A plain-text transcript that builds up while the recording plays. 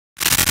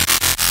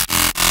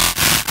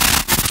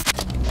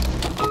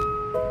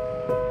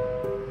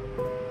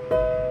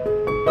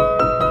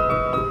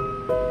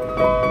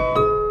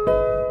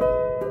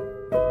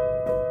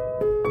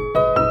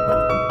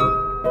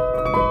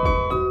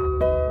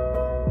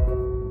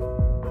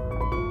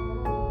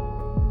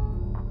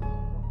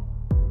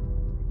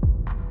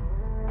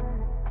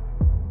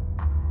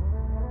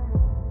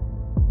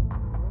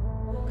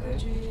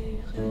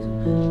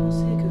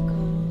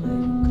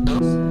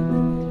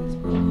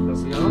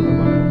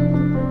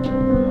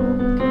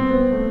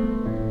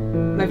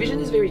vision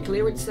is very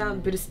clear with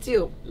sound, but it's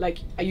still like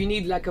you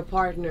need like a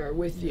partner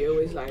with you.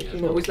 It's like,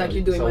 you know, it's like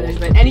you're doing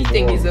management.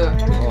 Anything is a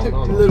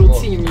little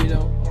team, you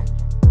know.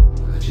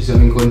 Ci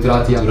siamo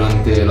incontrati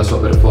durante la sua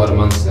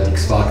performance da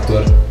X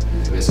Factor.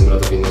 Mi è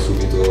sembrato fin da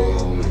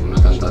subito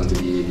una cantante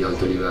di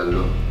alto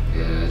livello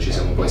e ci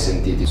siamo poi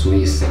sentiti su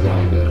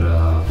Instagram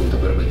appunto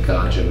per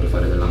beccarci, per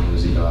fare della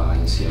musica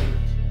insieme.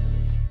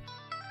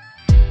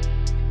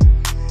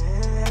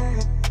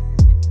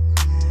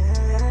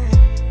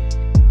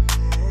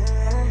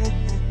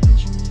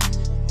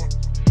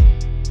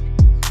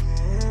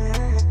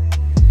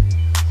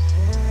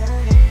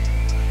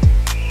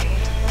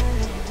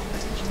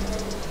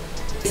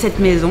 Cette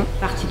maison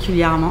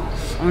particulièrement,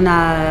 on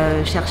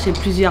a cherché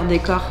plusieurs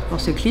décors pour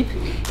ce clip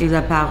et il nous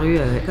a paru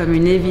comme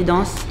une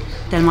évidence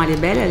tellement elle est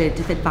belle. Elle a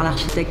été faite par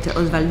l'architecte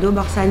Osvaldo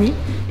Borsani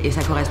et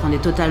ça correspondait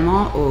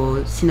totalement au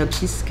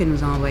synopsis que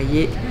nous a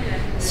envoyé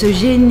ce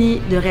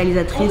génie de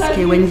réalisatrice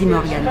qui est Wendy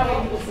Morgan.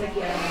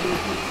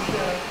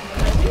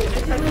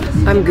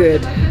 I'm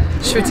good.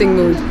 Shooting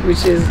mood,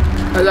 which is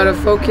a lot of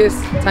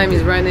focus, time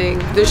is running.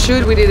 The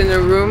shoot we did in the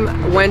room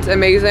went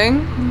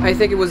amazing. I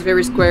think it was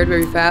very squared,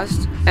 very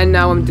fast. And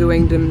now I'm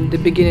doing the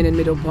beginning and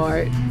middle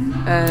part.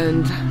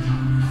 And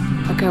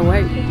I can't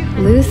wait.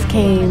 Luz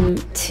came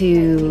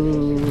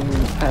to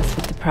us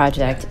with the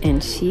project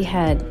and she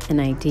had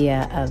an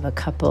idea of a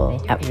couple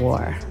at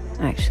war,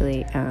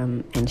 actually.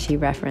 And she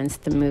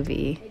referenced the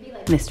movie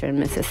Mr.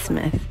 and Mrs.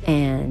 Smith.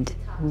 And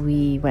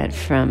we went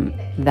from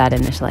that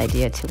initial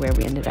idea to where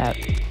we ended up.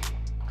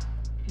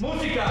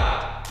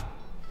 Musica!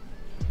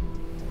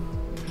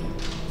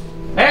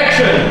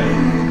 Action!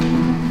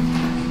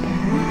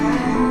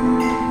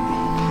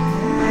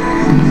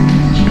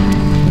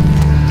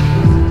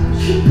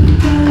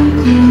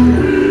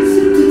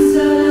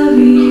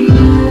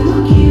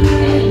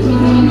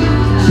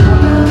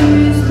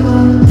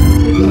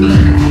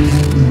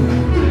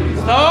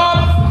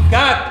 Stop!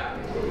 Cut!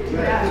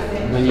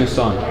 The new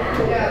song.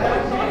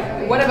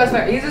 One of us,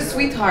 he's a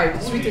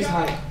sweetheart, sweetest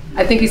heart.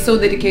 I think he's so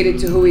dedicated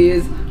to who he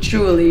is,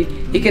 truly.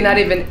 He cannot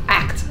even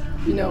act,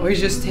 you know, he's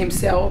just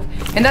himself.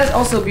 And that's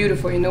also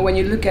beautiful, you know, when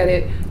you look at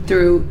it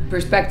through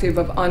perspective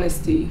of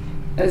honesty.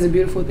 That is a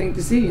beautiful thing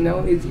to see, you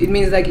know. It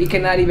means like he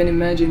cannot even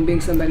imagine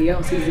being somebody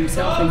else. He's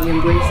himself and he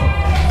embraces it.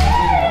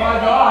 Oh my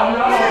God,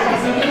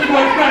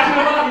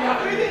 no!